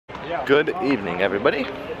Good evening, everybody.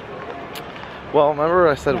 Well, remember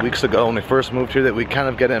I said weeks ago when we first moved here that we kind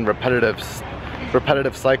of get in repetitive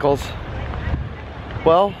cycles?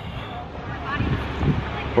 Well,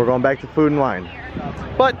 we're going back to food and wine.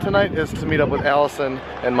 But tonight is to meet up with Allison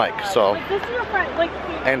and Mike, so.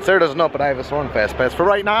 And Sarah doesn't know, but I have a Soarin' Fast Pass for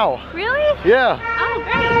right now. Really? Yeah. Oh,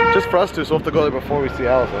 great. Just for us two, so we'll have to go there before we see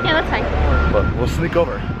Allison. Yeah, that's fine. But we'll sneak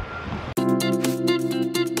over.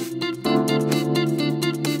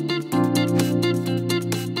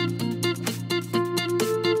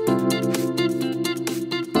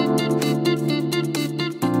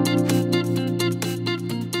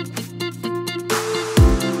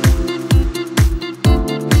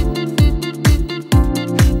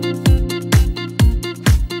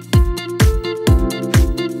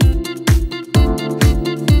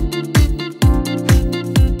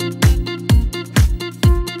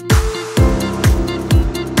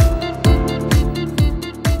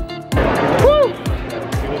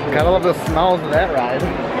 Gotta love the smells of that ride.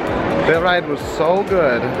 That ride was so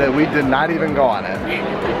good that we did not even go on it.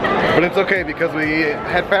 But it's okay because we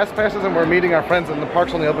had fast passes and we're meeting our friends and the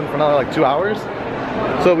park's only open for another like 2 hours.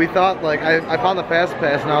 So we thought, like, I found the fast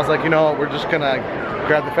pass and I was like, you know what, we're just gonna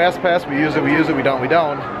grab the fast pass, we use it, we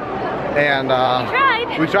don't. And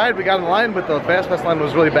we tried, we got in line, but the fast pass line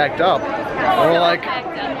was really backed up. And we're like,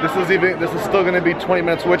 this is still gonna be 20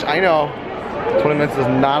 minutes, which I know 20 minutes is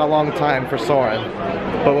not a long time for Soarin'.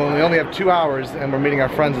 But when we only have 2 hours and we're meeting our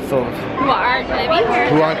friends who aren't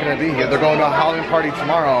gonna be here. They're going to a Halloween party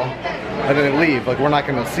tomorrow and then they leave. Like, we're not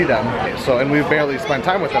gonna see them. So, and we barely spent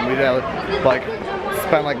time with them. We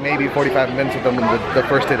spent like maybe 45 minutes with them the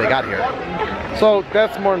first day they got here. So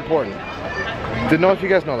that's more important. Didn't know if you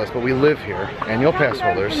guys know this, but we live here, annual pass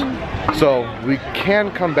holders. So we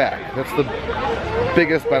can come back. That's the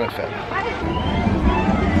biggest benefit.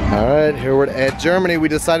 All right, here we're at Germany. We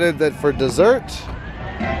decided for dessert,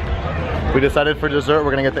 we're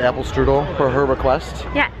gonna get the apple strudel for her request.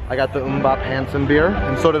 Yeah. I got the Umbop Hansen beer,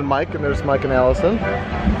 and so did Mike, and there's Mike and Allison.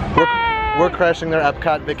 We're crashing their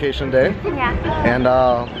EPCOT vacation day. Yeah. And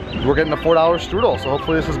we're getting a $4 strudel, so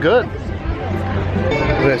hopefully this is good.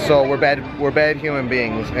 Okay, so we're bad human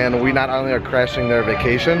beings, and we not only are crashing their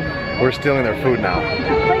vacation, we're stealing their food now.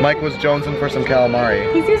 Mike was jonesing for some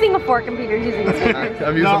calamari. He's using a fork and Peter's using a spoon.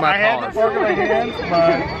 I'm using my paws. I had the fork in my hands,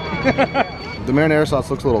 but... The marinara sauce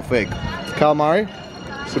looks a little fake. Calamari,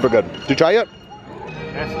 super good. Did you try it?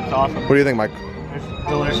 Yes, it's awesome. What do you think, Mike? It's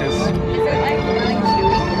delicious. Is it like really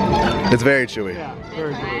chewy? It's very chewy. Yeah,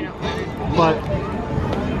 very good. But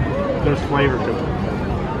there's flavor to it.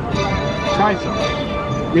 Try some.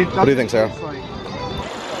 What do you think, Sarah?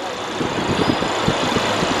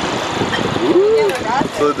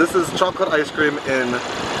 So this is chocolate ice cream in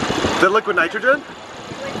the liquid nitrogen?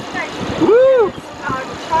 Woo!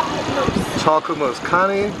 Chocolate mousse.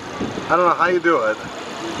 Connie, I don't know how you do it.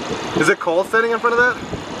 Is it Cole standing in front of that?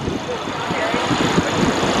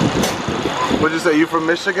 What'd you say? You from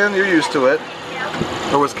Michigan? You're used to it.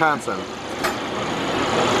 Yeah. Or Wisconsin?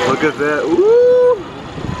 Look at that. Woo!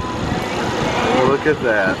 Look at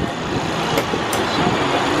that.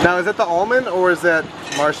 Now, is that the almond or is that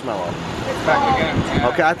marshmallow?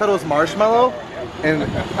 Okay, I thought it was marshmallow. And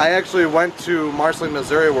I actually went to Marceline,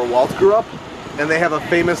 Missouri, where Walt grew up. And they have a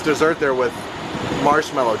famous dessert there with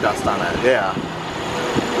marshmallow dust on it. Yeah.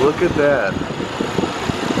 Look at that.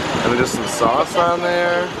 And just some sauce on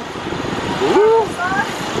there. Woo!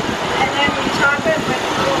 And then we chop it with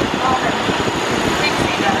almond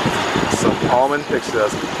pixie dust. Some almond pixie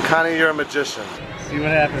dust. Connie, you're a magician. See what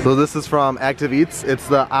happens. So this is from Active Eats. It's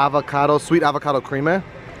the sweet avocado creme. What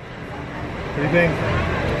do you think?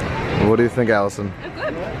 What do you think, Allison? They're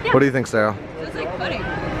good. Yeah. What do you think, Sarah? It's like pudding.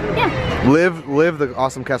 Yeah. Liv, the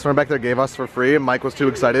awesome customer back there, gave us for free, and Mike was too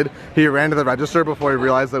excited. He ran to the register before he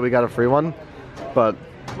realized that we got a free one, but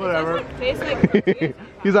whatever. Tastes like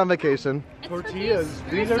he's on vacation. Tortillas.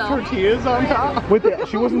 These are tortillas on top. Wait,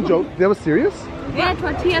 she wasn't joking. That was serious? Yeah,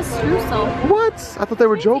 tortilla streusel. What? I thought they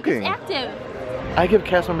were joking. It's active. I give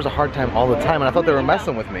cast members a hard time all the time, and I thought they were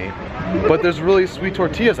messing with me. But there's really sweet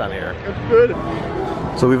tortillas on here. It's good.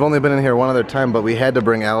 So we've only been in here one other time, but we had to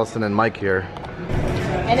bring Allison and Mike here.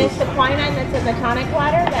 And it's the quinine that's in the tonic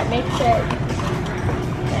water that makes it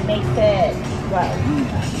well.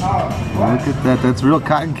 Look at that, that's real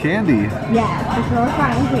cotton candy. Yeah, it's real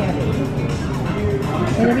cotton candy.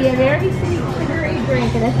 It'll be a very sweet, sugary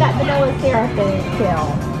drink, and it's got vanilla syrup in it too.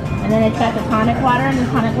 And then it's got the tonic water, and the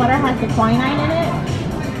tonic water has the quinine in it,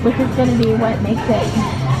 which is going to be what makes it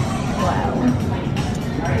glow.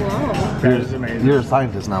 Whoa. That is amazing. You're a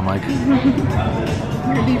scientist now, Mike.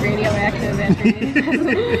 You're gonna be radioactive after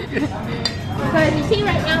you. Because you see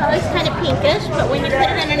right now it looks kind of pinkish, but when you put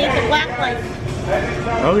it underneath the black light,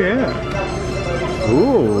 Oh yeah.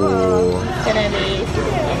 Ooh. it's gonna be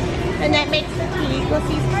see? And that makes the tea equal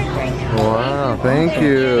sea smart drink. Wow, thank Y'all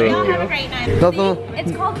you. have a great night. Nothing,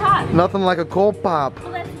 It's called Pop. nothing like a cold pop.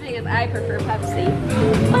 Well, that's the thing is I prefer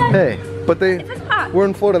Pepsi. But Hey, but they, it says Pop. we're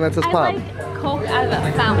in Florida and that says I pop. like Coke out of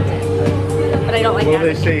a fountain. But I don't like What do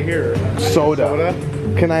they that. say here? Soda.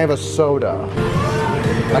 Can I have a soda?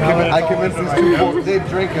 I convinced these two boys, they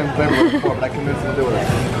drink in Beverly before, but I convinced them to do it.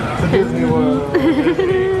 To Disney World.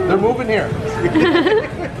 They're moving here.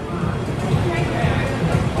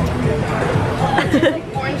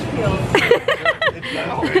 Orange peels.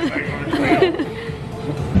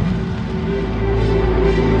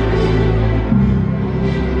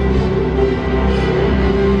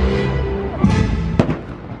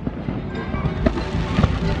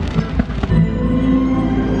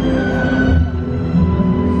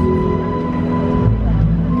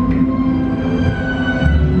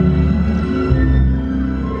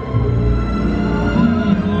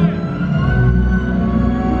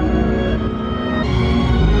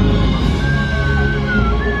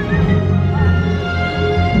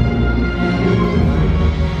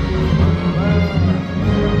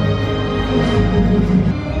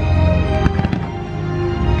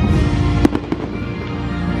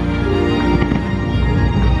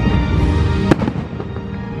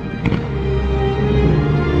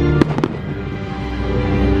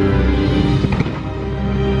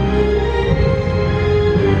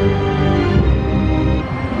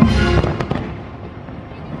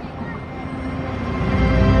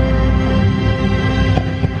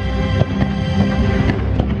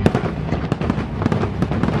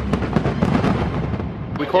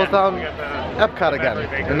 Closed down EPCOT again,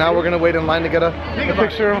 and now we're gonna wait in line to get a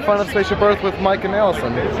picture in front of Spaceship Earth with Mike and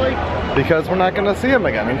Allison, because we're not gonna see them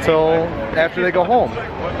again until after they go home.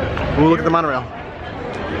 Ooh, look at the monorail.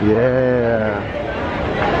 Yeah.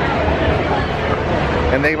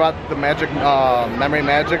 And they bought the magic memory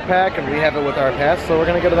magic pack, and we have it with our pass, so we're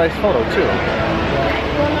gonna get a nice photo too.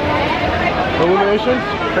 Illuminations,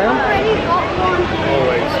 fam?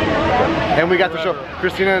 Always. And we got to show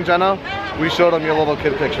Christina and Jenna. We showed them your little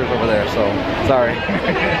kid pictures over there, so sorry.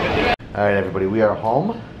 All right, everybody, we are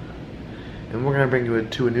home, and we're gonna bring you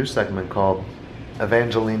to a new segment called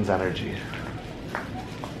Evangeline's Energy.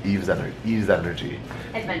 Eve's Energy.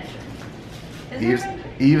 Adventure.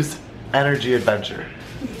 Eve's Energy Adventure.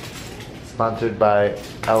 Sponsored by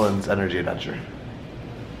Ellen's Energy Adventure.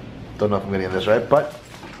 Don't know if I'm getting this right, but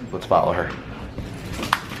let's follow her.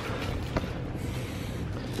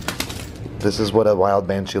 This is what a wild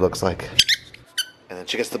banshee looks like. And then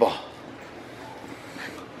she gets the ball.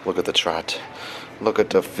 Look at the trot. Look at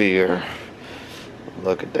the fear.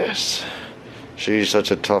 Look at this. She's such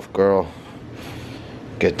a tough girl.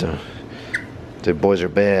 Get them. The boys are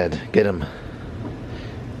bad. Get them.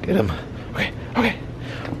 Get them. Okay, okay.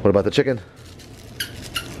 What about the chicken?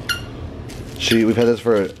 We've had this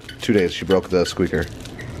for 2 days. She broke the squeaker.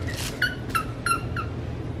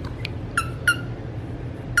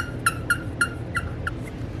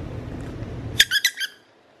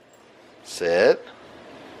 Sit.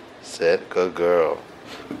 Sit. Good girl.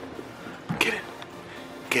 Get it.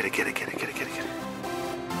 Get it, get it, get it, get it, get it, get it.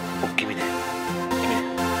 Oh, give me that.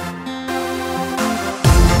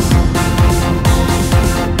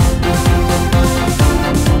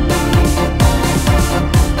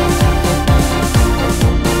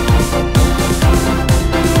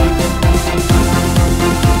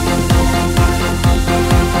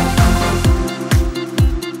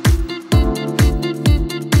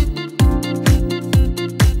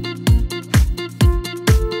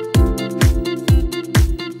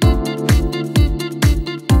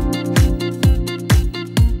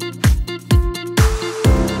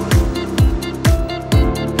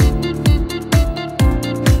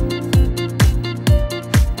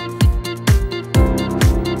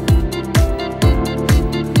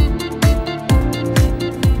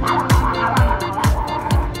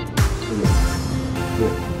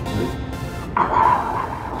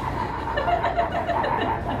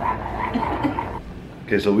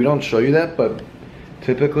 Okay, so we don't show you that, but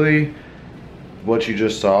typically what you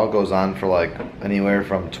just saw goes on for like anywhere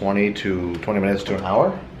from 20 minutes to an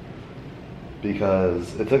hour,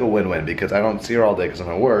 because it's like a win-win, because I don't see her all day because I'm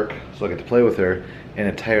at work, so I get to play with her, and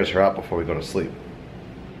it tires her out before we go to sleep.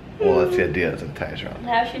 Well, that's the idea, is it tires her out.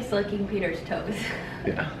 Now she's licking Peter's toes.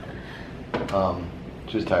 Yeah.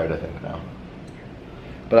 She's tired, I think, now.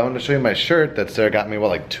 But I wanted to show you my shirt that Sarah got me, what,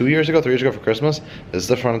 like 3 years ago for Christmas? This is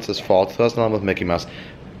the front, it says Fall 2011 with Mickey Mouse.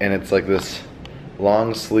 And it's like this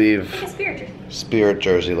long sleeve Like a spirit jersey. spirit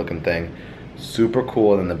jersey looking thing. Super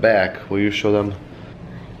cool. And in the back, will you show them?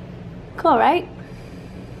 Cool, right?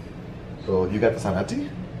 So you got this on Etsy?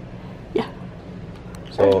 Yeah.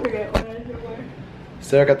 So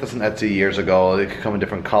Sarah got this on Etsy years ago. It could come in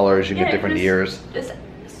different colors. You can get different years. Just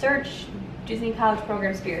search Disney College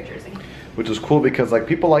Program Spirit Jersey. Which was cool because like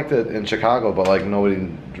people liked it in Chicago, but like nobody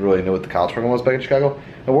really knew what the college program was back in Chicago.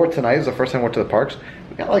 I wore it tonight. It was the first time I went to the parks.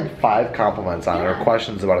 We got like 5 compliments on it or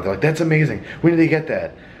questions about it. They're like, "That's amazing. When did you get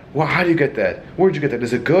that? Well, how do you get that? Where'd you get that?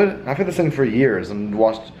 Is it good?" I've had this thing for years and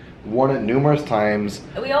worn it numerous times.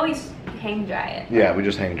 We always hang dry it. Yeah, we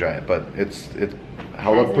just hang dry it, but it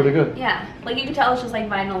held up pretty good. Yeah, like you can tell it's just like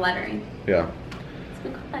vinyl lettering. Yeah. It's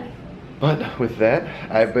been fun. But with that,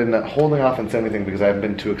 I've been holding off on saying anything because I haven't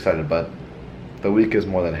been too excited, but the week is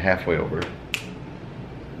more than halfway over.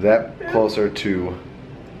 That closer to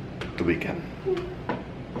the weekend.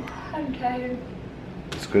 I'm tired.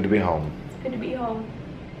 It's good to be home. It's good to be home.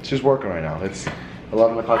 She's working right now. It's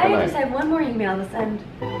 11 o'clock at I night. just have one more email to send.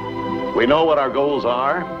 We know what our goals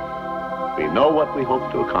are. We know what we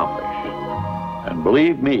hope to accomplish. And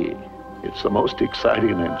believe me, it's the most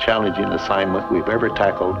exciting and challenging assignment we've ever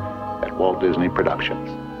tackled at Walt Disney Productions.